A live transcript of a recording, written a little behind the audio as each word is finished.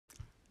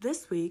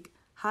This week,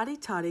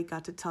 Hotty Toddy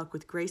got to talk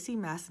with Gracie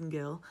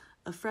Massengill,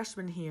 a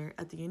freshman here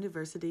at the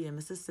University of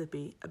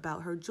Mississippi,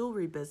 about her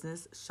jewelry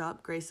business,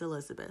 Shop Grace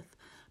Elizabeth.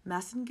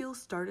 Massengill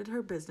started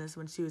her business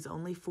when she was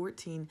only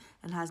 14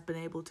 and has been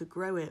able to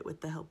grow it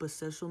with the help of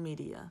social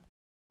media.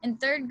 In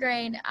third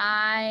grade,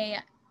 I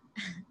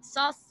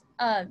saw,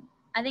 I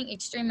think,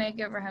 Extreme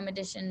Makeover Home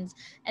Editions,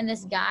 and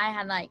this guy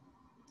had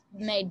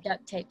made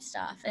duct tape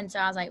stuff. And so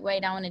I was like,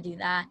 wait, I want to do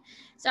that.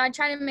 So I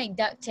tried to make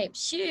duct tape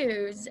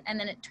shoes, and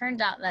then it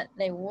turned out that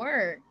they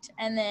worked.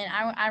 And then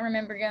I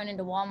remember going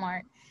into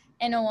Walmart,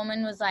 and a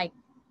woman was like,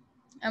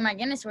 oh my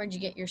goodness, where'd you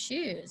get your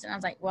shoes? And I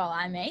was like, well,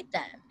 I made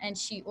them. And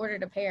she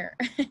ordered a pair.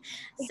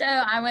 So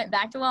I went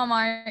back to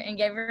Walmart and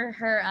gave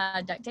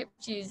her duct tape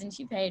shoes, and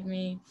she paid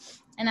me.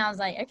 And I was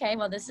like, okay,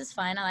 well, this is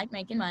fun. I like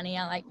making money.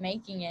 I like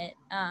making it.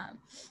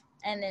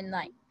 And then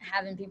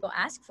having people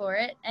ask for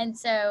it. And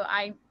so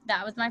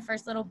that was my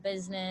first little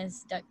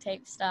business, duct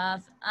tape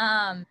stuff.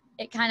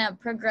 It kind of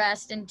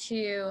progressed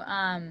into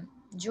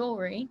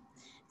jewelry.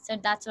 So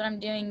that's what I'm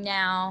doing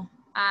now.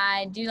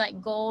 I do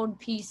gold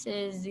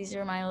pieces. These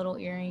are my little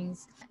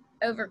earrings.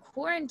 Over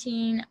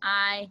quarantine,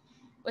 I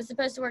was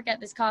supposed to work at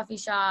this coffee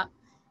shop.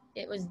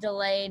 It was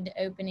delayed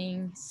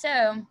opening. So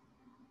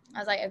I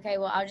was like, okay,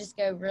 well, I'll just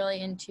go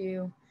really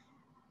into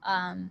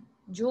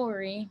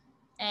jewelry.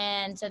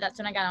 And so that's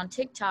when I got on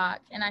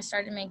TikTok, and I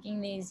started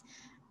making these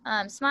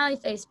smiley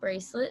face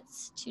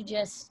bracelets to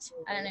just,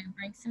 I don't know,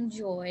 bring some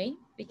joy,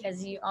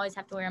 because you always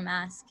have to wear a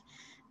mask.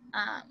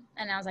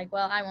 And I was like,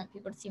 well, I want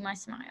people to see my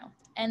smile.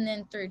 And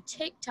then through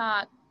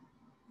TikTok,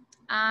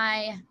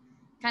 I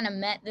kind of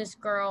met this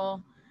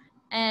girl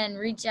and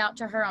reached out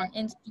to her on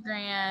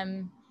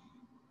Instagram,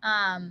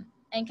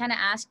 and kind of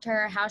asked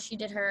her how she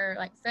did her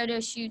photo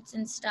shoots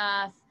and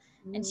stuff.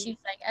 And she was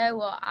like, oh,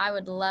 well, I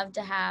would love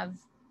to have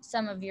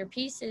some of your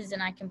pieces,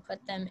 and I can put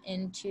them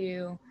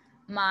into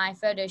my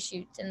photo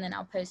shoots, and then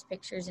I'll post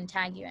pictures and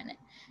tag you in it.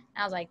 And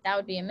I was like, that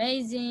would be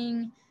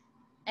amazing.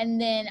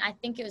 And then I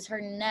think it was her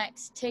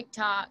next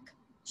TikTok,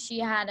 she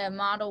had a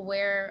model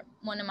wear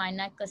one of my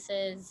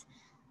necklaces,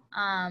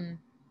 and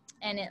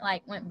it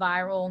went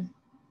viral.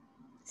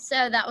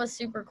 So that was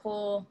super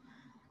cool.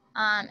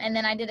 And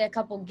then I did a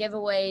couple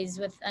giveaways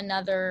with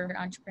another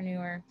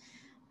entrepreneur.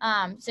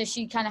 So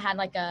she kind of had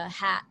a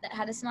hat that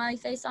had a smiley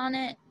face on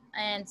it.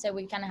 And so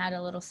we kind of had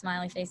a little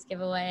smiley face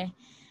giveaway.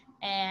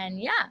 And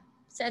yeah,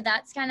 so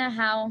that's kind of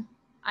how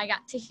I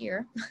got to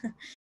here.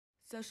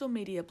 Social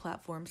media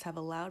platforms have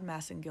allowed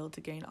Massengill to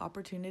gain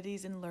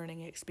opportunities and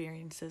learning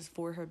experiences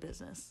for her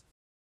business.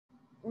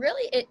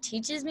 Really, it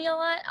teaches me a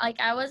lot.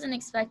 I wasn't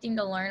expecting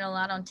to learn a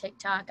lot on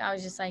TikTok. I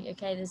was just like,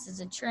 okay, this is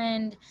a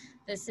trend.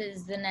 This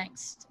is the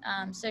next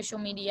social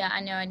media.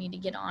 I know I need to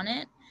get on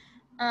it.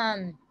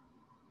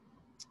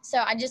 So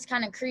I just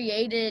kind of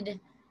created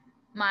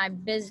my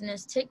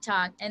business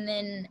TikTok, and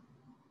then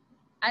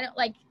I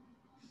don't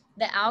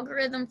the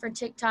algorithm for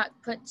TikTok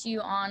puts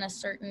you on a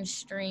certain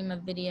stream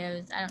of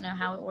videos. I don't know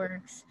how it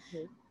works.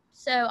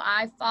 So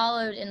I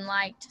followed and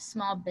liked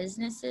small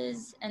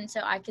businesses, and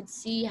so I could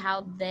see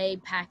how they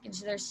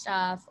package their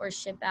stuff or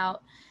ship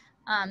out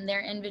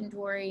their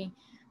inventory,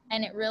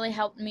 and it really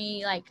helped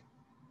me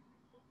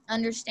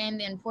understand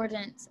the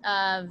importance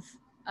of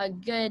a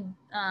good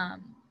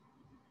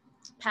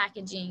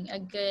packaging, a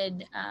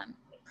good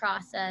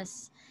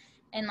process,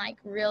 and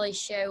really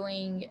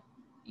showing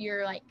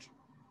your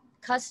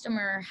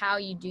customer how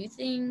you do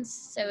things.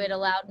 So it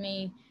allowed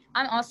me,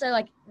 I'm also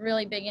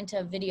really big into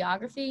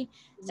videography.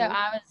 So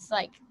I was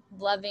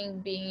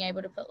loving being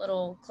able to put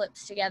little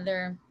clips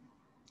together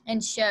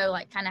and show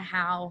kind of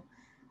how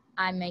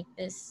I make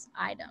this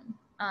item.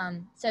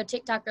 So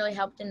TikTok really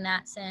helped in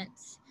that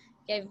sense,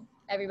 gave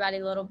everybody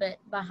a little bit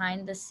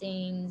behind the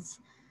scenes.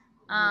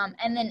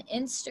 And then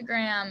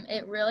Instagram,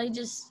 it really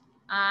just,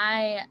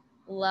 I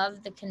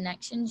love the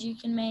connections you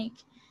can make.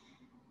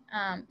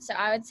 So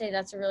I would say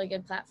that's a really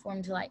good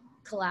platform to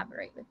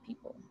collaborate with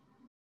people.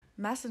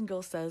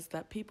 Massengill says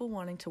that people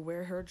wanting to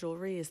wear her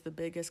jewelry is the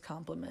biggest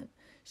compliment.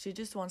 She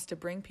just wants to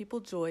bring people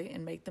joy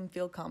and make them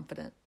feel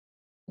confident.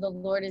 The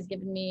Lord has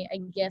given me a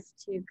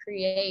gift to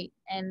create,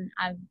 and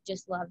I've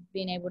just loved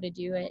being able to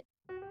do it.